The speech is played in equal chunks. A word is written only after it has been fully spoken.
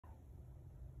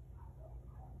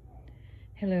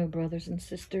Hello, brothers and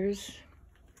sisters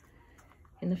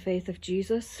in the faith of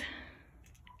Jesus.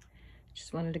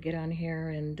 Just wanted to get on here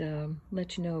and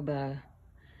let you know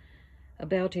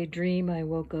about a dream I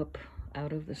woke up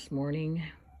out of this morning.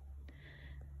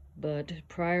 But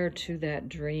prior to that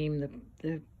dream,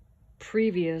 the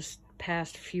previous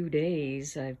past few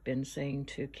days, I've been saying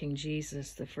to King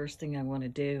Jesus, the first thing I want to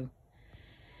do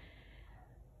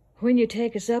when you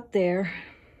take us up there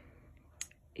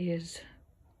is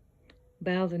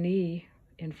bow the knee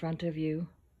in front of you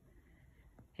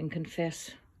and confess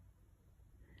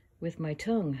with my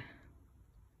tongue.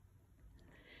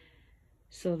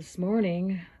 So this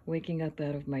morning, waking up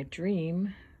out of my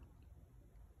dream,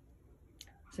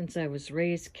 since I was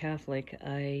raised Catholic,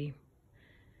 I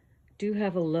do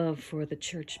have a love for the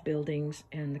church buildings,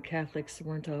 and the Catholics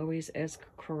weren't always as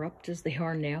corrupt as they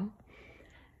are now.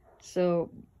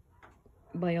 So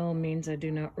by all means, I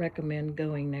do not recommend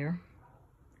going there.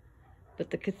 But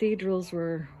the cathedrals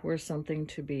were something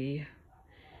to be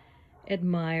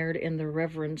admired, and the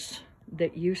reverence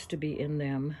that used to be in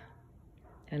them.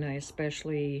 And I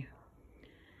especially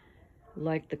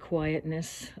like the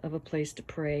quietness of a place to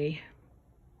pray,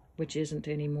 which isn't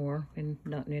anymore, and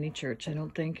not in any church, I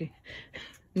don't think.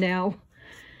 Now,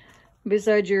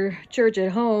 besides your church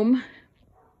at home,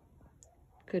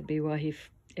 could be why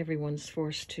everyone's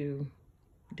forced to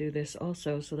do this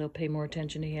also, so they'll pay more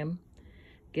attention to him,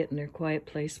 get in their quiet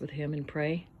place with him and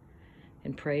pray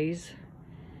and praise.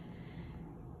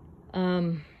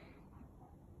 But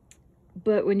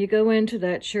when you go into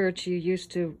that church, you used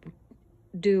to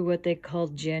do what they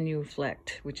called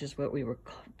genuflect, which is what we were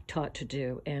taught to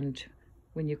do. And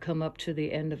when you come up to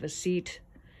the end of a seat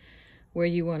where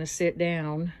you want to sit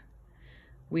down,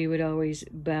 we would always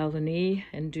bow the knee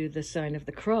and do the sign of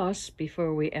the cross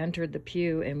before we entered the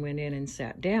pew and went in and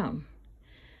sat down.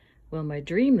 Well, my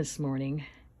dream this morning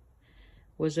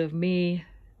was of me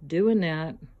doing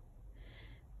that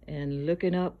and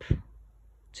looking up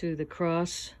to the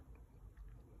cross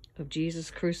of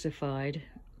Jesus crucified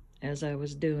as I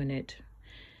was doing it,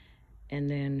 and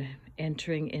then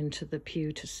entering into the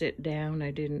pew to sit down.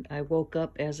 I woke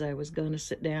up as I was going to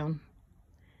sit down,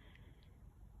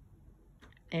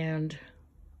 and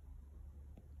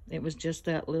it was just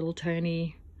that little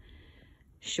tiny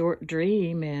short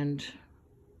dream, and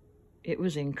it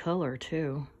was in color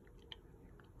too.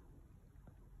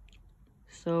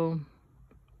 So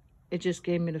it just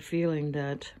gave me the feeling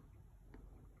that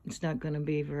it's not going to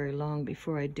be very long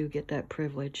before I do get that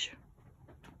privilege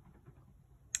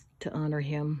to honor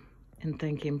him and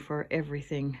thank him for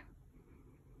everything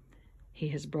he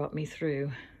has brought me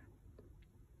through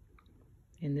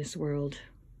in this world,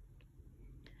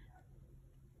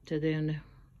 to then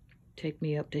take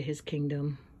me up to his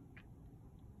kingdom,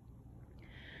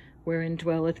 wherein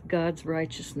dwelleth God's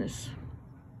righteousness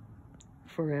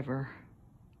forever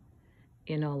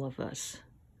in all of us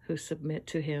who submit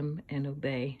to him and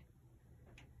obey.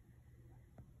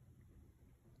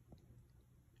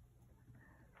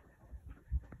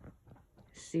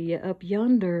 See ya up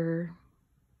yonder.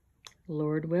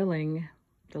 Lord willing,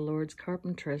 the Lord's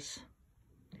carpentress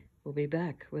will be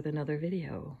back with another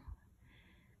video.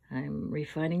 I'm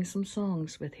refining some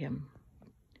songs with him,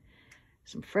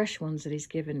 some fresh ones that he's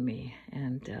given me,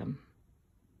 and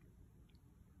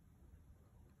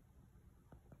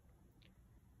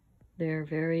they're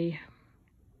very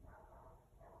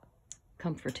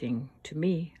comforting to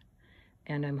me,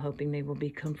 and I'm hoping they will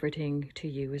be comforting to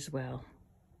you as well.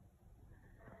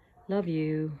 Love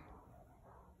you.